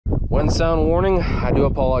Wind sound warning, I do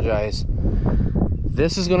apologize.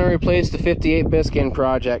 This is going to replace the 58 Biscayne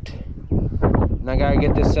project. And I gotta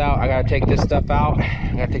get this out. I gotta take this stuff out.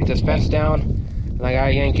 I gotta take this fence down. And I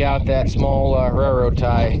gotta yank out that small railroad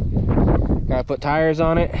tie. Gotta put tires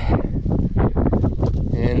on it.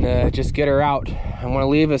 And just get her out. I want to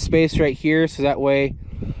leave a space right here so that way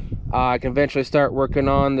I can eventually start working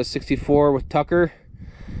on the 64 with Tucker.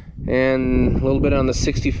 And a little bit on the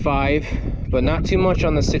 65. But not too much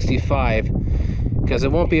on the 65. Because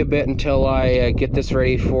it won't be a bit until I get this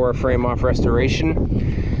ready for a frame off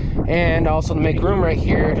restoration. And also to make room right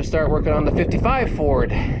here to start working on the 55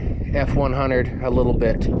 Ford F100 a little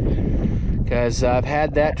bit, because I've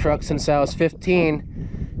had that truck since I was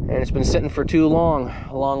 15 and it's been sitting for too long,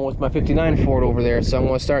 along with my 59 Ford over there. So I'm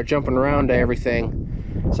going to start jumping around to everything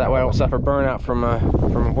so that way I don't suffer burnout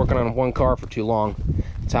from working on one car for too long.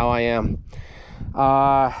 That's how I am.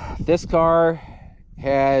 This car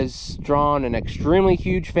has drawn an extremely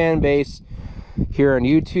huge fan base here on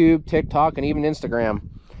YouTube, TikTok, and even Instagram.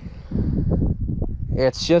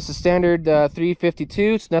 It's just a standard 352.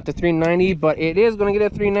 It's not the 390, but it is going to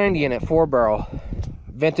get a 390 in it, 4-barrel.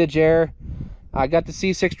 Vintage air. I got the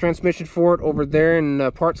C6 transmission for it over there in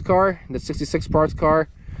the parts car, the 66 parts car.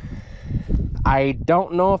 I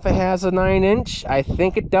don't know if it has a 9-inch. I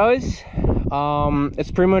think it does.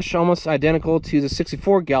 It's pretty much almost identical to the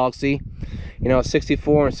 64 Galaxy. You know,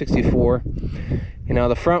 64 and 64. You know,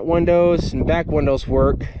 the front windows and back windows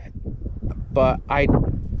work, but I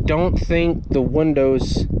don't think the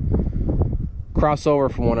windows cross over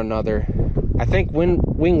from one another. I think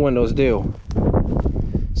wing windows do.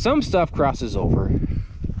 Some stuff crosses over.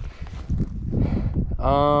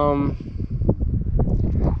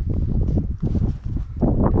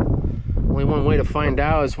 Only one way to find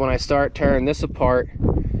out is when I start tearing this apart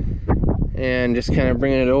and just kind of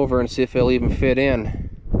bringing it over and see if it'll even fit in.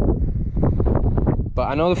 But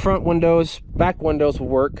I know the front windows, back windows will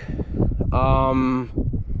work.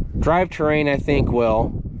 Drivetrain, I think,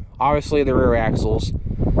 will. Obviously, the rear axles.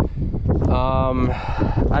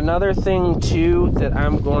 Another thing, too, that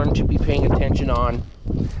I'm going to be paying attention on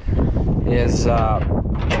is, well,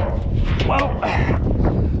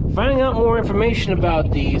 finding out more information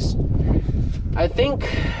about these. I think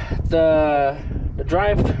the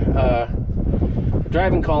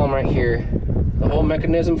driving column right here, the whole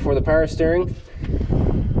mechanism for the power steering,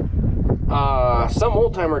 some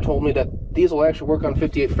old timer told me that these will actually work on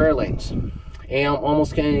 58 Fairlanes, and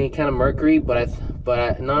almost kind of Mercury, but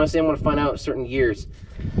honestly I'm going to find out in certain years,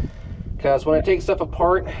 because when I take stuff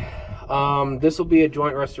apart, this will be a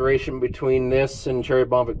joint restoration between this and Cherry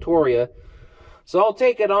Bomb Victoria, so I'll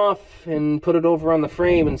take it off and put it over on the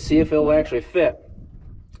frame and see if it'll actually fit.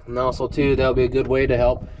 And also too, that'll be a good way to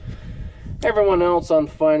help everyone else on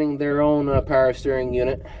finding their own power steering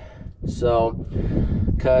unit. So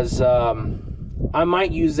because I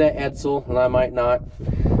might use that Edsel and I might not,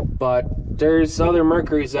 but there's other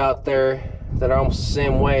Mercuries out there that are almost the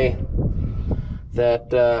same way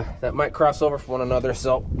that might cross over from one another.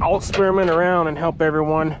 So I'll experiment around and help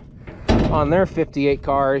everyone on their 58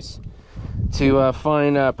 cars to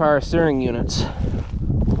find power steering units.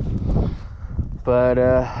 But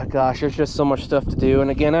gosh, there's just so much stuff to do.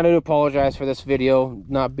 And again, I do apologize for this video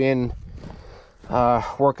not being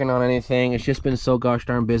working on anything. It's just been so gosh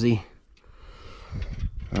darn busy.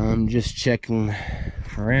 I'm just checking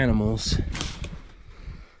for animals.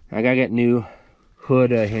 I gotta get new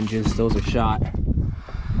hood hinges. Those are shot.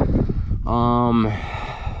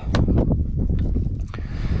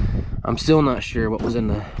 I'm still not sure what was in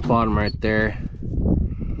the bottom right there.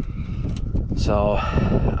 So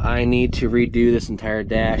I need to redo this entire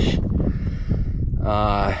dash.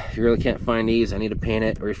 You really can't find these. I need to paint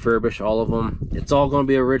it, refurbish all of them. It's all going to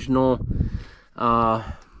be original.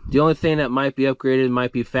 The only thing that might be upgraded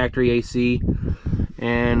might be factory AC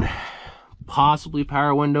and possibly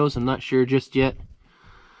power windows. I'm not sure just yet.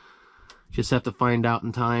 Just have to find out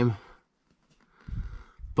in time.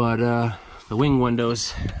 But the wing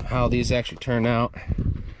windows, how these actually turn out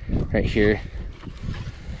right here,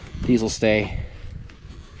 these will stay.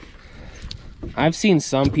 I've seen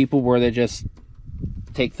some people where they just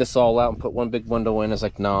take this all out and put one big window in. It's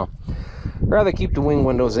like, no, I'd rather keep the wing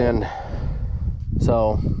windows in.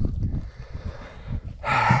 So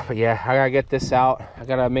but yeah, I gotta get this out. I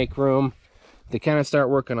gotta make room to kind of start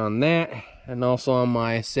working on that, and also on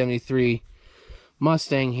my 73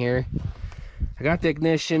 Mustang here. I got the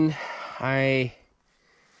ignition. I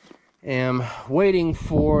am waiting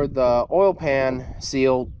for the oil pan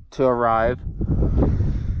seal to arrive.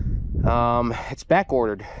 It's back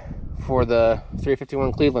ordered for the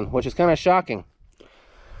 351 Cleveland, which is kind of shocking.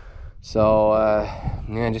 So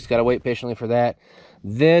yeah, just gotta wait patiently for that.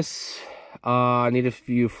 This need a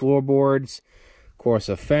few floorboards, of course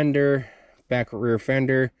a fender, back rear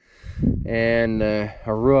fender, and a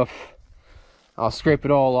roof. I'll scrape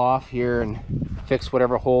it all off here and fix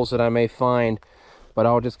whatever holes that I may find, but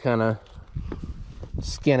I'll just kind of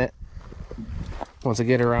skin it once I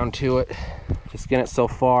get around to it. Just skin it so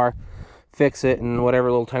far, fix it, and whatever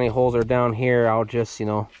little tiny holes are down here, I'll just, you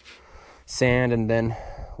know, sand and then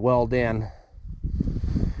weld in.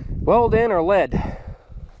 Weld in or lead,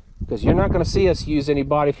 because you're not going to see us use any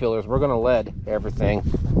body fillers. We're going to lead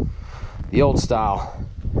everything the old style.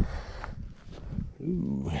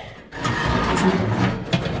 Ooh.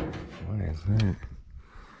 What is that?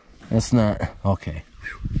 That's not okay.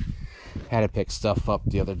 Had to pick stuff up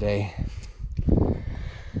the other day.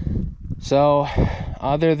 So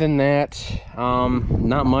other than that,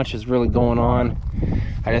 not much is really going on.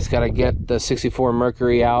 I just got to get the 64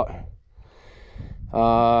 Mercury out.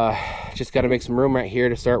 Just got to make some room right here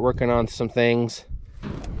to start working on some things.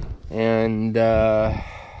 And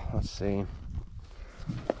let's see.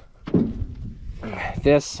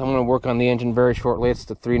 This, I'm going to work on the engine very shortly. It's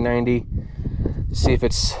the 390 to see if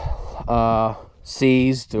it's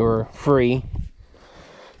seized or free.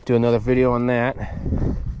 Do another video on that.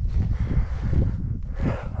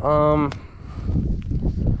 I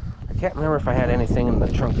can't remember if I had anything in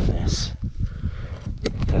the trunk of this.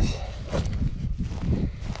 Because,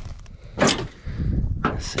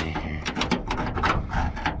 let's see here.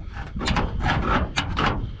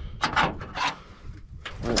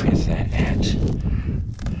 Where is that at?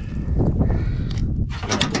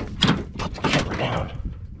 Put the camera down.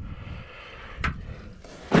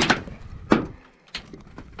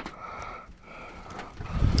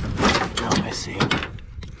 Oh, I see.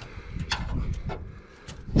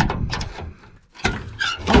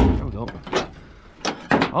 There we go.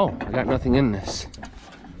 Oh, I got nothing in this.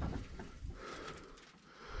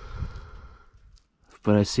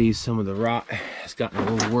 But I see some of the rot has gotten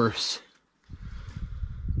a little worse.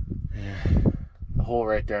 The hole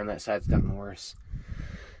right there on that side's gotten worse.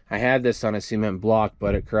 I had this on a cement block,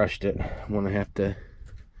 but it crushed it. I'm gonna have to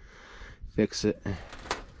fix it.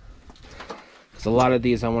 Because a lot of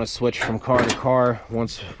these I want to switch from car to car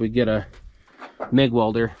once we get a MIG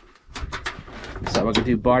welder, so I can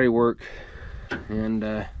do body work and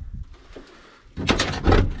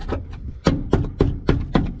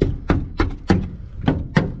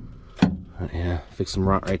yeah, fix some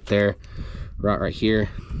rot right there, rot right here.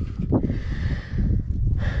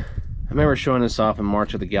 I remember showing this off in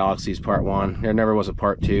March of the Galaxies Part 1. There never was a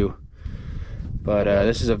Part 2. But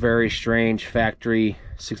this is a very strange factory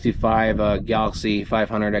 65 Galaxy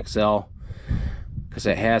 500 XL. Because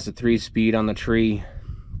it has a 3-speed on the tree.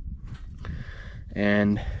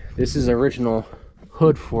 And this is the original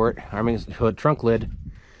hood for it. I mean, it's the hood trunk lid.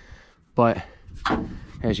 But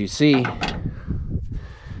as you see,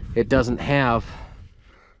 it doesn't have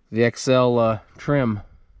the XL trim.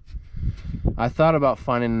 I thought about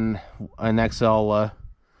finding an XL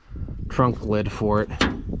trunk lid for it,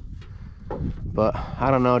 but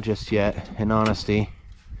I don't know just yet, in honesty.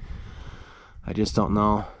 I just don't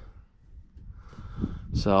know.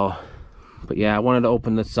 So, but yeah, I wanted to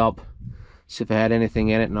open this up, see if I had anything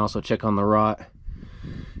in it, and also check on the rot,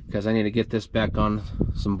 because I need to get this back on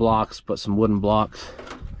some blocks, put some wooden blocks.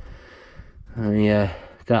 I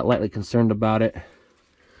got lightly concerned about it.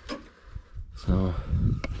 So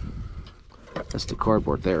that's the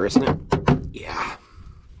cardboard there, isn't it? Yeah.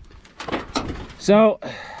 So,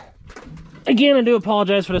 again, I do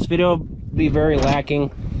apologize for this video. Be very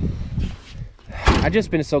lacking. I've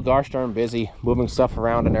just been so gosh darn busy moving stuff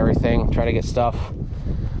around and everything, trying to get stuff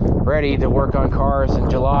ready to work on cars in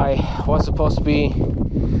July. It was supposed to be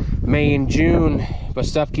May and June, but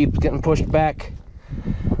stuff keeps getting pushed back.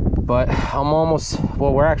 But I'm almost,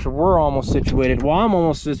 well, we're almost situated. Well, I'm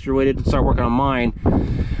almost situated to start working on mine.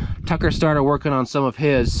 Tucker started working on some of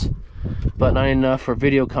his, but not enough for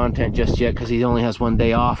video content just yet because he only has 1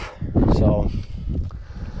 day off. So,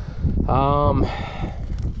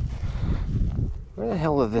 where the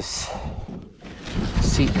hell did this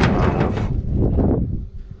seat come out of?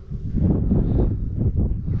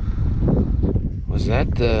 Was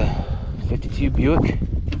that the 52 Buick?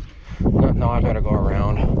 No, I better go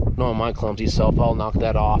around. No, my clumsy self, I'll knock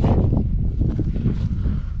that off.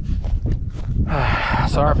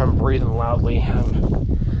 Sorry if I'm breathing loudly.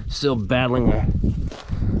 I'm still battling a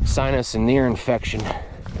sinus and ear infection.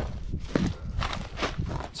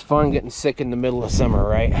 It's fun getting sick in the middle of summer,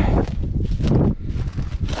 right?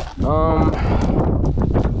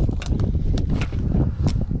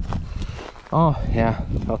 Oh, yeah,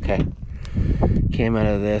 okay. came out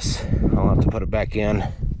of this. I'll have to put it back in,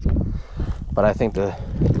 but I think the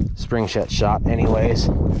spring shot anyways.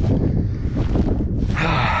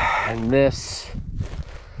 And this,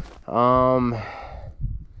 I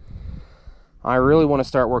really want to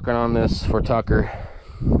start working on this for Tucker.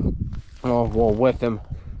 Well, with him,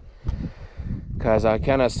 because I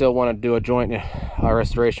kind of still want to do a joint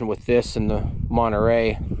restoration with this and the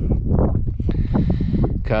Monterey.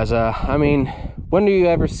 Because I mean, when do you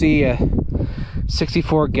ever see a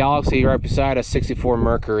 64 Galaxy right beside a 64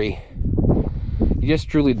 Mercury? You just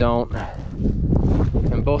truly don't.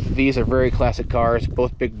 And both of these are very classic cars,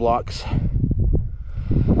 both big blocks.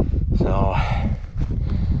 So,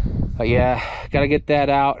 but yeah, gotta get that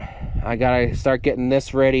out. I gotta start getting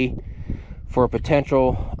this ready for a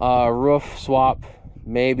potential roof swap,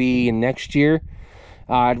 maybe next year.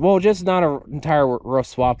 Well, just not an entire roof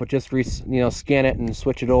swap, but just scan it and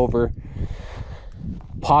switch it over.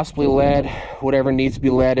 Possibly lead, whatever needs to be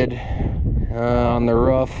leaded on the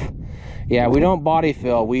roof. Yeah, we don't body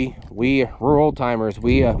fill. We're old timers.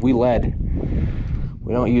 We lead.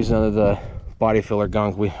 We don't use none of the body filler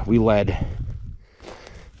gunk. We lead.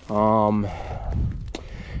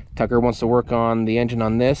 Tucker wants to work on the engine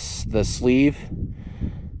on this, the sleeve.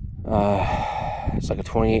 It's like a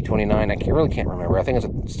 28, 29. I really can't remember. I think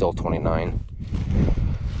it's still 29.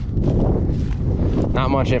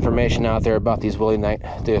 Not much information out there about these Willie Knight.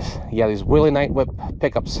 These Willie Knight whip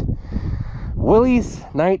pickups. Willie's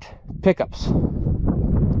Knight pickups.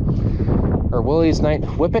 Or Willie's Knight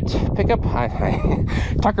Whippet pickup.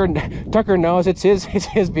 Tucker knows it's his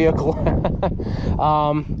vehicle.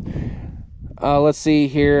 Let's see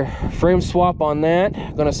here. Frame swap on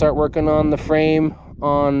that. Gonna start working on the frame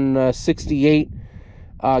on 68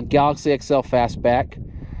 Galaxy XL Fastback.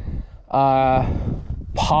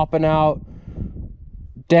 Popping out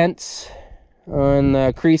dents on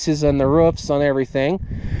the creases and the roofs on everything.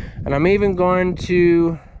 And I'm even going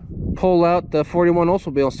to pull out the 41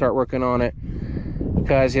 Oldsmobile and start working on it,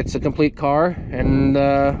 because it's a complete car. And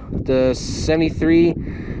the 73,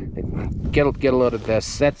 get a load of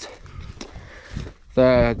this. That's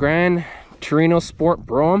the Gran Torino Sport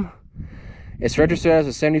Brougham. It's registered as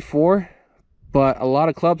a 74, but a lot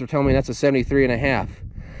of clubs are telling me that's a 73.5.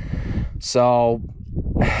 So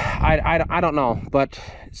I don't know, but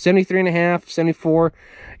 73.5, 74.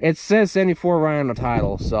 It says 74 right on the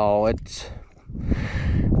title, so it's,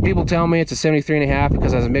 people tell me it's a 73.5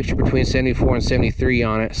 because there's a mixture between 74 and 73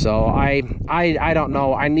 on it. So I don't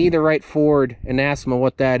know. I need to write Ford and ask them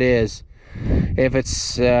what that is. If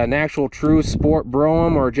it's an actual true sport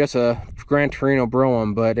Brougham or just a Gran Torino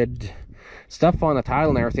Brougham, but stuff on the title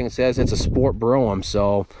and everything says it's a sport Brougham.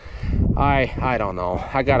 So I don't know.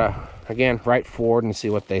 I gotta again write Ford and see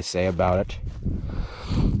what they say about it.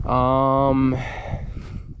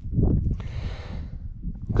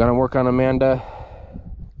 Gonna work on Amanda.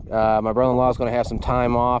 My brother-in-law is gonna have some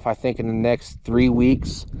time off, I think in the next 3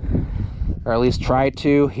 weeks, or at least try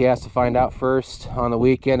to. He has to find out first on the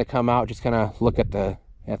weekend to come out, just kind of look at the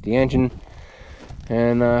engine.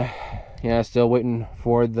 And yeah, still waiting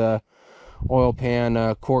for the oil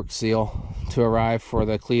pan cork seal to arrive for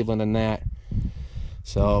the Cleveland and that.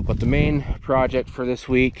 So, but the main project for this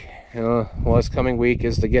week, well, this coming week,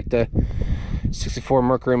 is to get the 64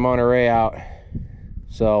 Mercury Monterey out.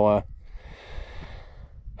 So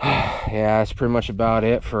yeah, that's pretty much about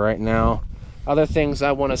it for right now. Other things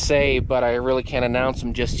I want to say, but I really can't announce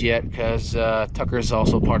them just yet because Tucker's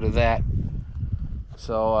also part of that.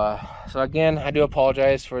 So so again, I do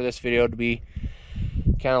apologize for this video to be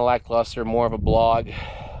kind of lackluster, more of a blog.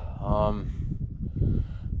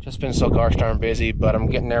 Just been so gosh darn busy, but I'm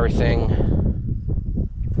getting everything.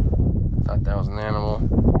 Thought that was an animal.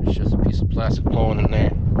 It's just a piece of plastic blowing in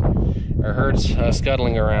there. I heard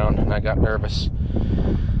scuttling around and I got nervous.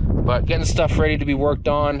 But getting stuff ready to be worked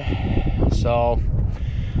on. So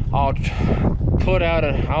I'll put out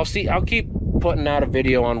I'll keep putting out a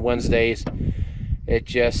video on Wednesdays. It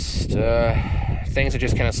just things are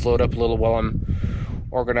just kind of slowed up a little while I'm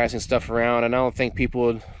organizing stuff around, and I don't think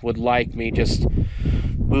people would like me just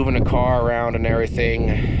moving a car around and everything,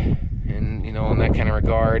 and you know, in that kind of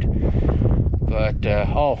regard. But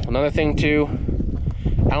oh, another thing too,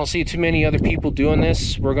 I don't see too many other people doing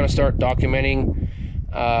this. We're going to start documenting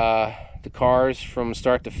the cars from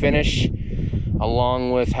start to finish,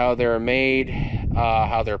 along with how they're made,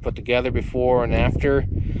 how they're put together before and after.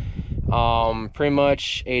 Pretty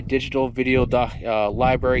much a digital video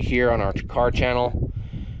library here on our car channel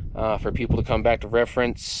for people to come back to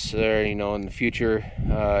reference, you know, in the future,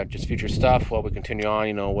 just future stuff while we continue on,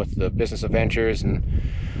 you know, with the business adventures and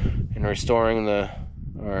restoring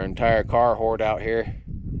our entire car hoard out here.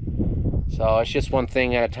 So it's just one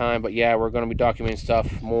thing at a time. But yeah, we're going to be documenting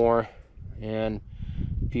stuff more, and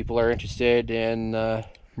people are interested in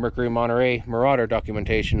Mercury Monterey Marauder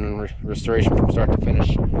documentation and restoration from start to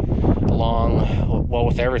finish, along well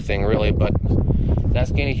with everything really. But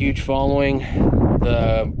that's getting a huge following.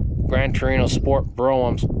 The Gran Torino Sport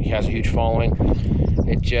Bro has a huge following.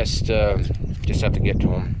 It just have to get to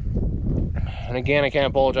them. And again, I can't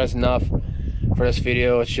apologize enough for this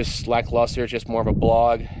video. It's just lackluster. It's just more of a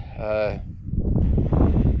blog.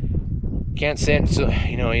 Can't say it,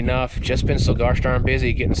 enough. Just been so gosh darn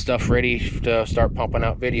busy getting stuff ready to start pumping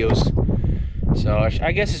out videos. So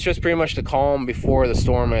I guess it's just pretty much the calm before the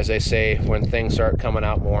storm, as they say, when things start coming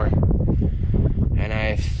out more. And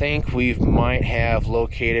I think we might have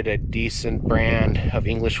located a decent brand of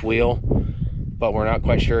English wheel, but we're not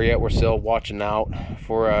quite sure yet. We're still watching out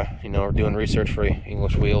for, we're doing research for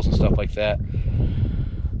English wheels and stuff like that.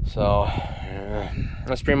 So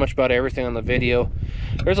that's pretty much about everything on the video.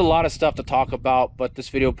 There's a lot of stuff to talk about, but this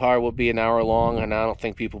video probably will be an hour long, and I don't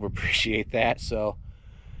think people will appreciate that. So,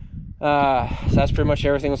 that's pretty much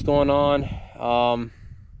everything that's going on.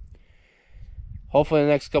 Hopefully in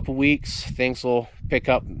the next couple weeks things will pick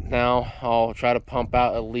up. Now I'll try to pump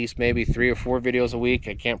out at least maybe 3 or 4 videos a week.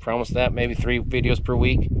 I can't promise that. Maybe 3 videos per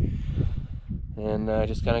week, and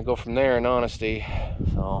just kind of go from there in honesty.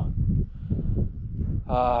 So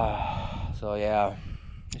yeah,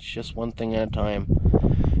 it's just one thing at a time.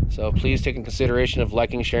 So please take in consideration of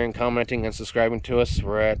liking, sharing, commenting, and subscribing to us.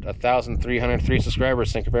 We're at 1,303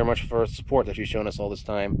 subscribers. Thank you very much for the support that you've shown us all this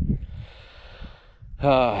time.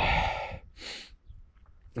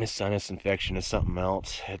 This sinus infection is something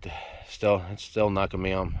else. It's still knocking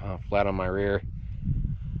me flat on my rear.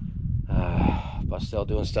 But still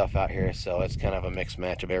doing stuff out here, so it's kind of a mixed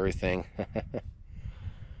match of everything.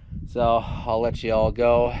 So I'll let you all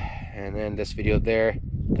go and end this video there,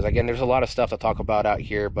 because again, there's a lot of stuff to talk about out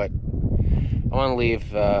here, but I want to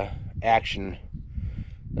leave action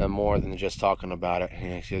more than just talking about it.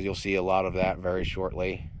 Because you'll see a lot of that very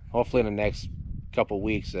shortly. Hopefully in the next couple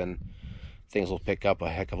weeks, and things will pick up a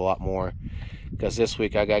heck of a lot more, because this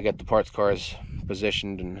week I gotta get the parts cars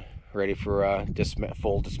positioned and ready for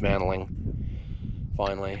full dismantling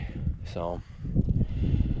finally. So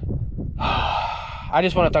I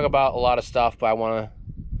just want to talk about a lot of stuff, but I want to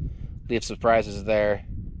leave surprises there.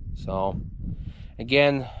 So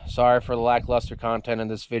again, sorry for the lackluster content in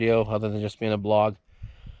this video, other than just being a blog.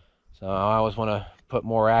 So I always want to put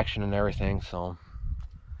more action in everything. So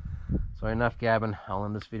enough gabbing. I'll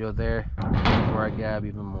end this video there before I gab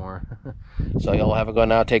even more. So y'all have a good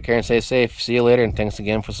night. Take care and stay safe. See you later, and thanks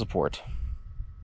again for support.